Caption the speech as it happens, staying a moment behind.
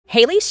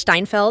Hailee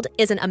Steinfeld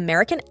is an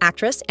American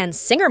actress and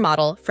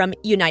singer-model from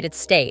United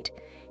States.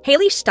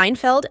 Hailee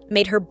Steinfeld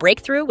made her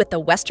breakthrough with the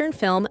Western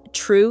film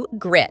True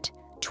Grit,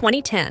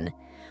 2010,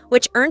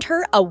 which earned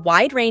her a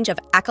wide range of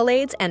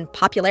accolades and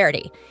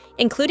popularity,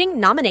 including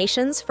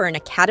nominations for an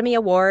Academy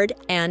Award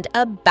and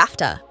a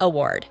BAFTA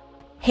Award.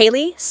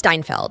 Hailee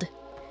Steinfeld.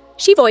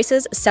 She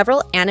voices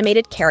several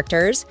animated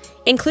characters,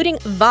 including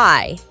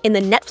Vi in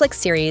the Netflix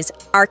series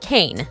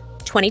Arcane,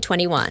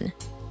 2021.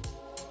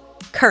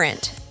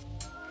 Current.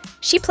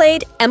 She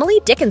played Emily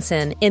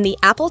Dickinson in the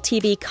Apple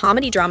TV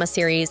comedy drama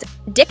series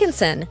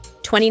Dickinson,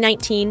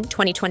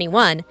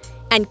 2019-2021,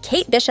 and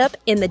Kate Bishop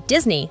in the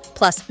Disney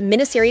Plus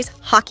miniseries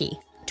Hockey,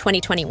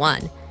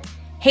 2021.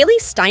 Hailee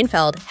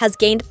Steinfeld has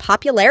gained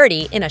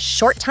popularity in a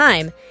short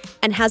time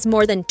and has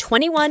more than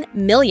 21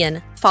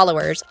 million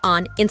followers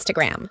on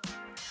Instagram.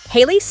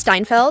 Hailee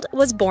Steinfeld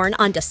was born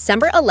on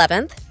December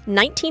 11,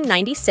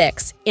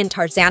 1996, in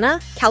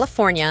Tarzana,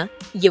 California,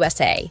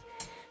 USA.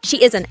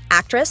 She is an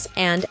actress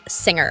and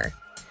singer.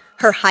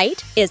 Her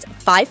height is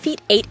 5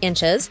 feet 8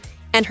 inches,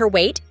 and her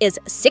weight is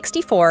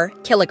 64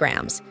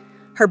 kilograms.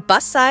 Her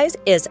bust size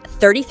is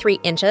 33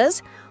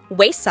 inches,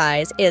 waist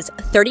size is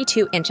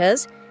 32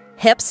 inches,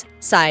 hips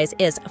size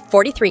is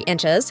 43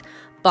 inches,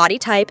 body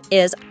type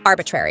is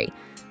arbitrary.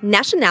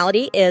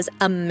 Nationality is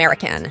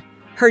American.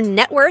 Her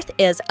net worth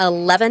is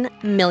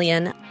 $11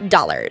 million.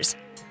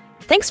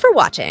 Thanks for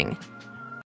watching.